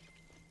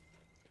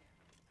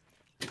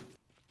 I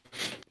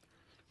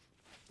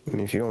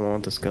mean, if you don't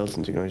want the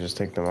skeletons, you can just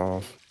take them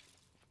off.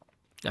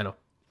 I know.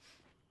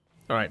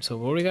 Alright, so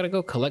where we gotta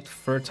go? Collect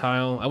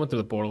fertile. I went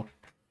through the portal.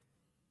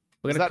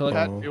 We Does gotta that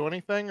collect. pet do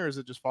anything, or does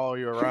it just follow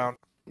you around?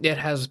 Yeah, it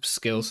has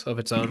skills of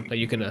its own that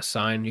you can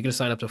assign. You can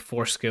assign up to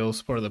 4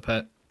 skills for the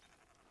pet.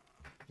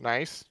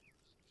 Nice.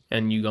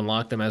 And you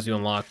unlock them as you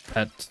unlock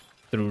pets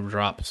through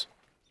drops.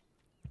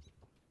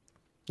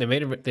 They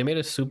made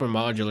it super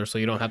modular, so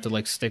you don't have to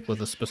like stick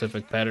with a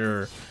specific pet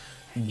or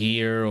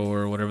gear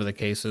or whatever the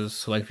case is.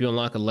 So like if you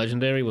unlock a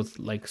legendary with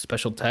like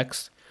special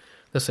text,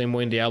 the same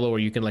way in Diablo where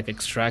you can like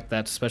extract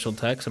that special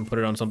text and put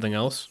it on something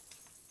else,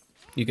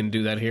 you can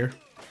do that here.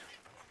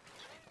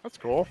 That's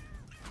cool.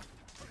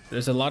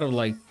 There's a lot of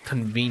like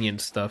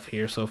convenient stuff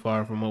here so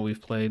far from what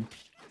we've played.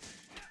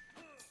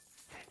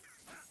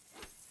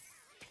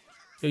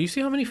 Yo, you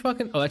see how many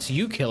fucking... Oh, that's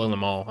you killing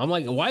them all. I'm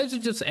like, why is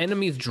it just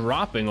enemies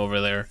dropping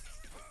over there?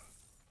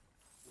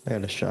 I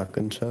had a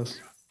shotgun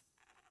chest.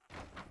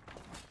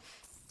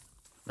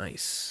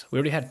 Nice. We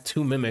already had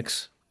 2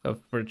 mimics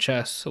for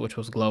chests, which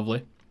was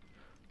lovely.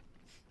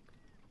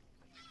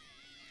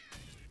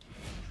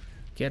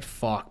 Get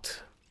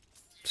fucked.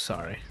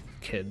 Sorry,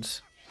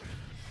 kids.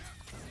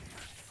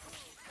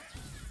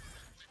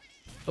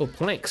 Oh,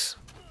 planks.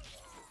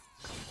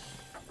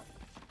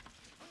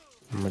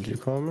 What'd you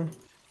call me?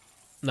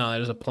 No,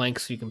 there's a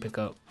planks you can pick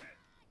up.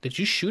 Did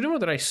you shoot him or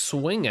did I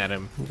swing at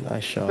him? I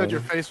shot Said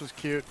your him. face was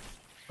cute.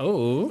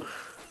 Oh.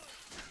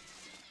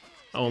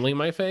 Only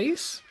my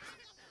face?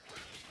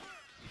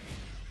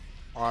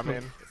 Well, I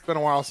mean, it's been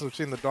a while since I've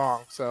seen the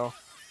dong, so.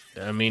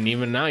 I mean,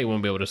 even now you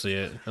won't be able to see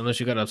it unless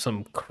you got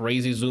some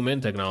crazy zoom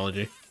in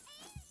technology.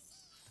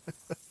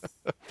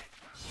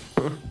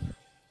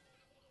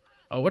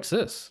 Oh, what's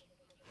this?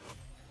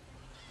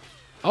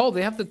 Oh,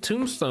 they have the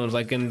tombstones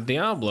like in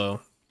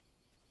Diablo.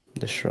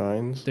 The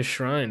shrines. The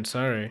shrine,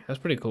 sorry. That's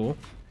pretty cool.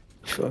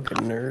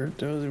 Fucking nerd.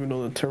 I don't even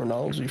know the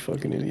terminology,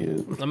 fucking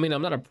idiot. I mean,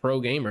 I'm not a pro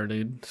gamer,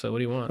 dude, so what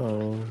do you want?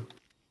 Oh.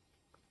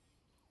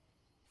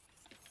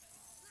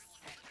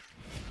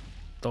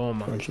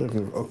 Toma. Aren't you like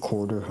a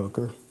quarter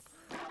hooker?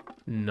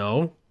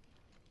 No.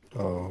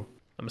 Oh.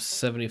 I'm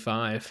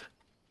 75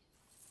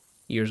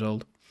 years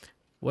old.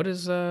 What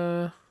is,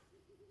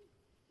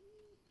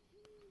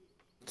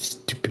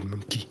 Stupid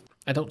monkey.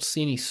 I don't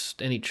see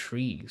any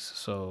trees,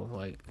 so,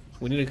 like,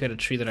 we need to get a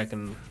tree that I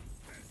can,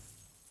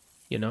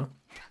 you know?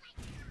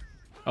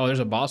 Oh, there's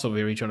a boss over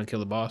here. You trying to kill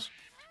the boss?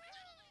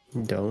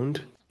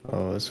 Don't?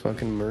 Oh, let's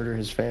fucking murder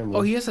his family.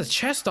 Oh, he has a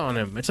chest on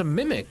him. It's a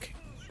mimic.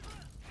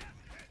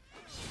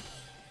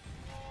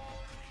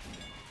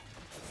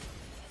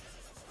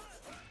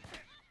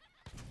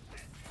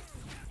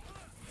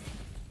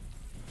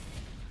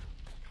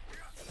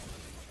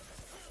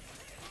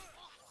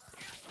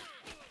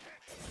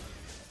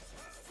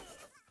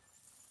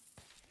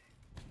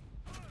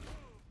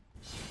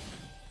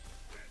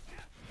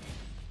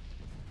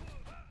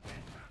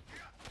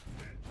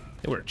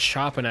 They were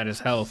chopping at his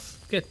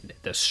health.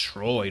 Get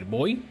destroyed,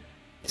 boy.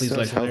 Please, Still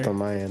has health legendary. on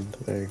my end.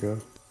 There you go.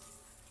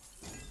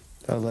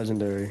 Oh,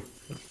 legendary.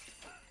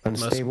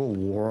 Unstable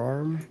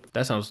Wararm?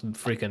 That sounds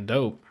freaking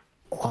dope.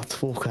 What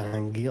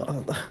fucking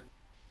god?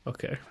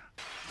 Okay.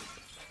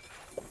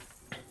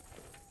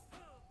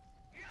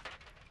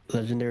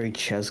 Legendary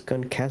chest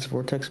gun. Cast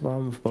vortex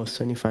bomb with both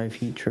 75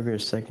 heat. Trigger a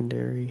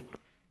secondary.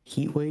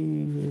 Heat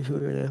wave.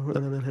 Put it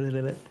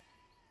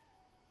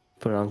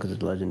on because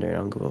it's legendary. I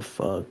don't give a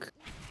fuck.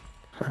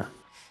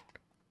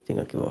 Think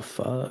I give a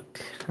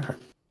fuck?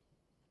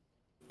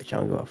 Bitch, I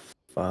don't give a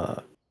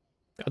fuck.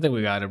 I think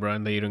we got it,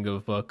 Brian. That you don't give a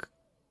fuck.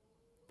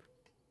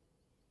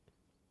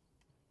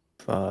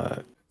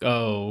 Fuck.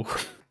 Oh.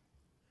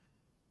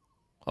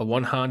 A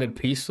one-handed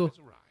pistol?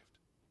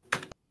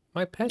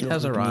 My pet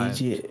has arrived.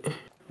 Idiot.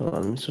 Hold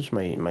on, let me switch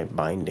my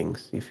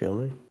bindings. You feel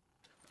me?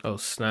 Oh,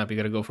 snap. You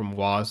gotta go from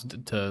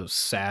WASD to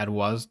sad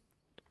WASD.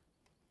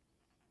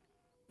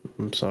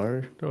 I'm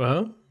sorry.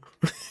 Huh?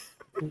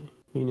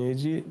 You an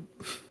idiot?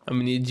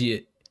 I'm an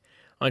idiot.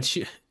 Aren't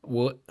you?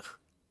 What?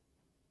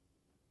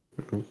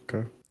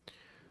 Okay.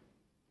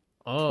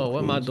 Oh,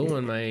 what am I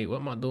doing, mate? What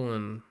am I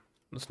doing?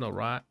 That's not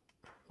right.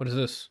 What is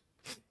this?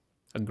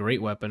 A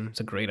great weapon.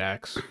 It's a great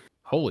axe.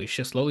 Holy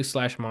shit. Slowly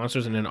slash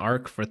monsters in an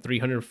arc for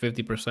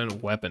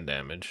 350% weapon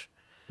damage.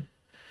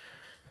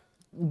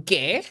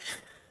 Gay?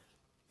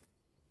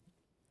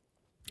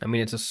 I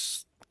mean,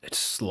 it's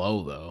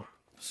slow, though.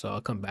 So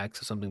I'll come back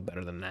to something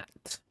better than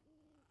that.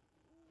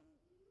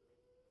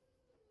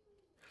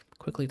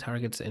 Quickly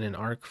targets in an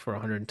arc for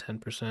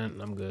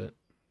 110%. I'm good.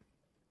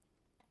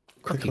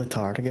 Quickly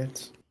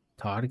targets.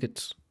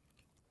 Targets.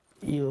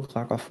 You look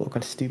like a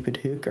fucking stupid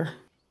hooker.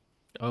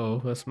 Oh,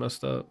 that's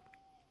messed up.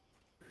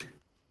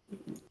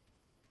 You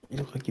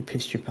look like you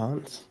pissed your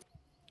pants.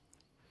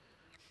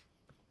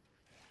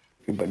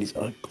 Everybody's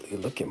ugly.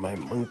 Look at my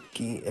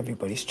monkey.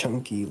 Everybody's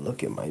chunky.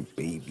 Look at my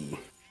baby.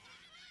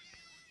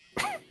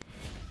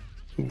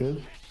 You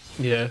good?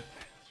 Yeah.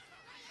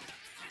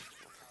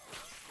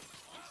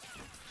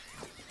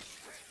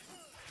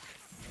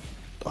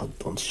 I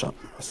don't shot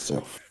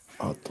myself.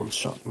 I don't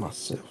shot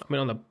myself. I mean,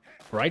 on the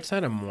bright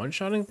side, I'm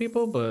one-shotting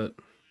people, but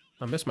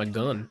I missed my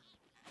gun.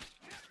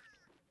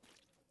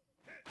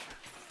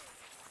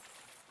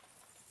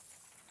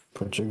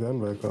 Put your gun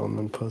back on,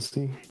 then,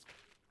 pussy.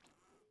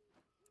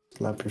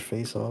 Slap your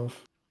face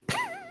off.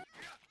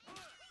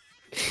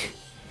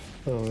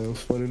 Oh, that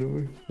was funny to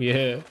me.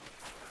 Yeah.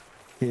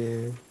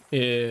 Yeah, Yeah.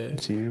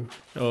 it's you.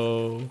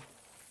 Oh.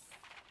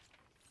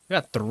 I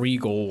got 3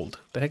 gold.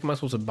 The heck am I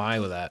supposed to buy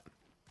with that?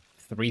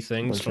 3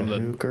 things Bunch from of the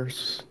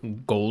hookers.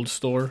 gold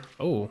store.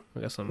 Oh,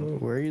 I got some. Oh,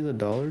 where are you, the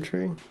Dollar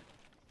Tree?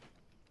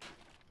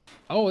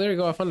 Oh, there you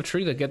go. I found a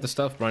tree to get the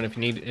stuff, Brian. If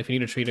you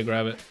need a tree to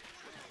grab it.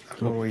 I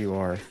don't know where you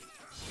are.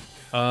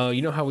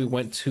 You know how we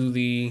went to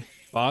the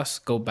boss?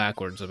 Go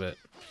backwards a bit.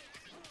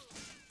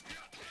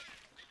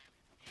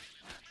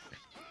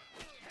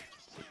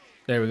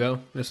 There we go.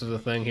 This is the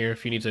thing here.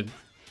 If you need to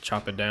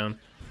chop it down.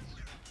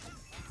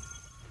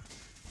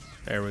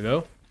 There we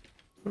go.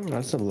 Oh,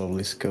 that's a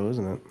lovely skill,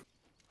 isn't it?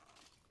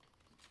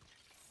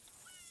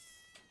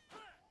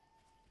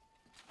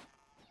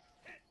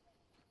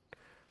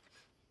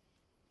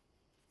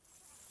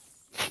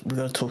 We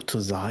gotta talk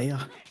to Zaya.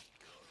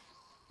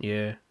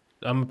 Yeah.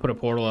 I'm gonna put a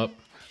portal up.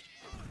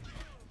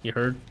 You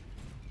heard?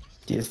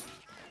 Yes.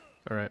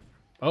 Alright.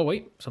 Oh,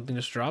 wait. Something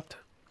just dropped.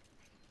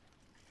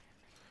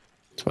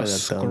 That's why A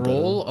that's down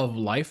scroll of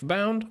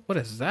Lifebound? What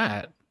is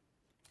that?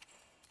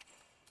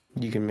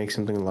 You can make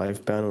something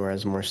life bound where it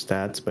has more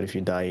stats, but if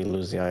you die, you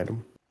lose the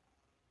item.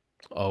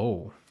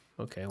 Oh.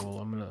 Okay, well,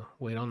 I'm gonna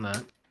wait on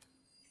that.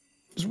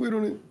 Just wait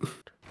on it.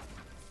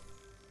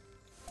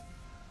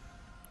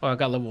 Oh, I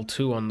got level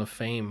 2 on the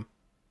fame.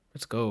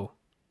 Let's go.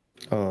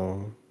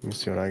 Oh, let me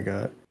see what I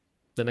got.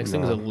 The next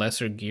thing is a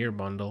lesser gear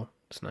bundle.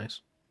 It's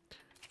nice.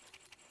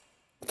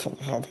 All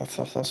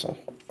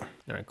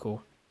right,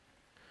 cool.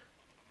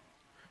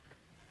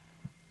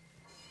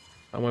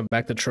 I went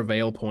back to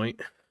Travail Point.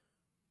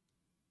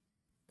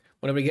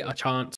 Whenever you get a chance.